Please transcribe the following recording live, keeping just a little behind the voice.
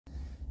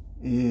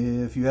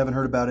If you haven't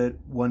heard about it,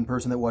 one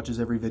person that watches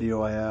every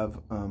video I have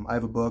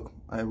a book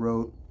I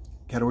wrote,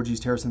 Cat Orgies,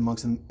 Terrorists and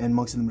Monks in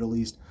the Middle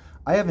East.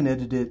 I haven't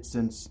edited it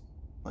since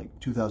like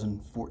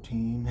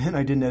 2014, and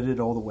I didn't edit it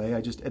all the way.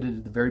 I just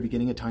edited the very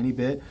beginning a tiny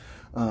bit.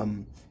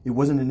 It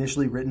wasn't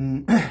initially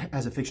written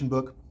as a fiction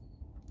book.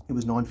 It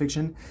was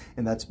nonfiction,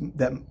 and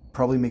that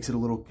probably makes it a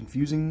little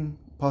confusing,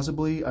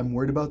 possibly. I'm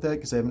worried about that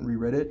because I haven't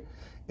reread it.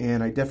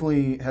 And I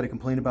definitely had a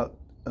complaint about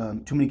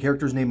too many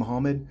characters named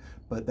Muhammad,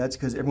 but that's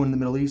because everyone in the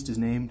Middle East is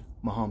named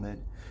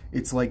Muhammad.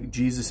 It's like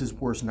Jesus's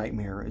worst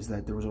nightmare is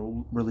that there was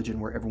a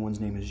religion where everyone's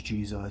name is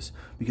Jesus,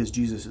 because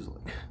Jesus is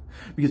like,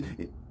 because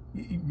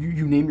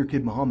you name your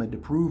kid Muhammad to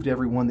prove to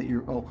everyone that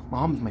oh,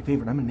 Muhammad's my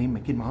favorite, I'm going to name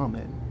my kid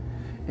Muhammad.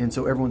 And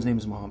so everyone's name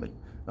is Muhammad.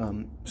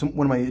 One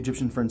of my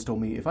Egyptian friends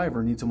told me, if I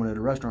ever need someone at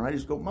a restaurant, I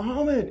just go,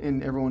 Muhammad,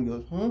 and everyone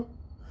goes, huh?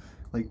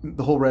 Like,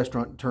 the whole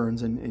restaurant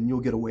turns, and you'll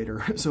get a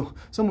waiter. So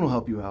someone will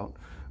help you out.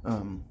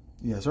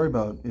 Yeah, sorry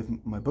about if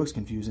my book's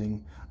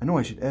confusing. I know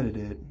I should edit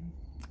it.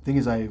 Thing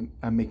is, I'm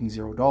making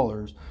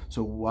 $0,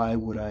 so why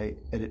would I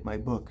edit my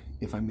book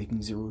if I'm making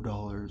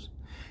 $0?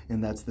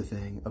 And that's the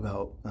thing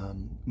about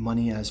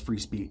money as free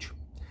speech,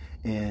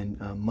 and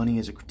money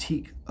as a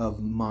critique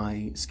of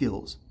my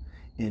skills,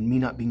 and me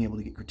not being able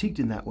to get critiqued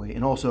in that way,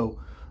 and also,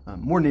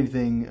 more than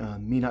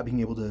anything, me not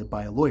being able to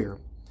buy a lawyer,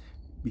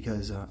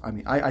 because, I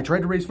mean, I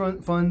tried to raise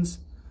funds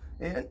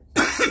and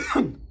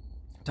to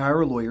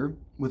hire a lawyer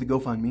with a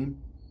GoFundMe.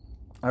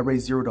 I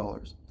raised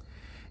 $0,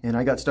 and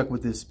I got stuck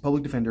with this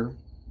public defender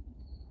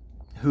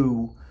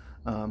who,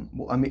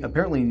 well, I mean,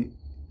 apparently,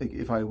 like,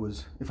 if I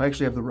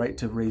actually have the right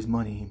to raise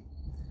money,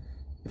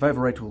 if I have a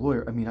right to a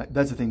lawyer, I mean,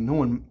 that's the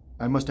thing.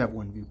 I must have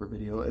 1 view per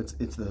video. It's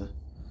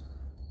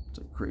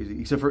like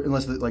crazy, except for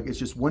unless like it's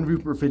just 1 view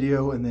per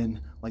video, and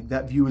then like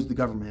that view is the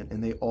government,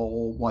 and they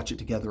all watch it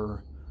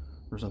together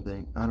or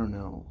something. I don't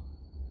know.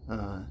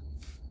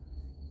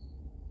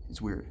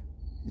 It's weird.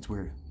 It's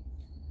weird.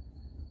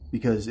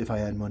 Because if I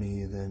had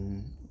money,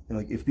 then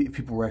like if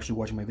people were actually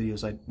watching my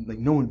videos, like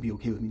no one would be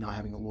okay with me not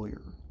having a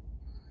lawyer.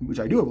 Which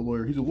I do have a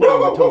lawyer. He's a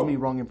lawyer that tells me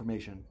wrong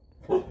information.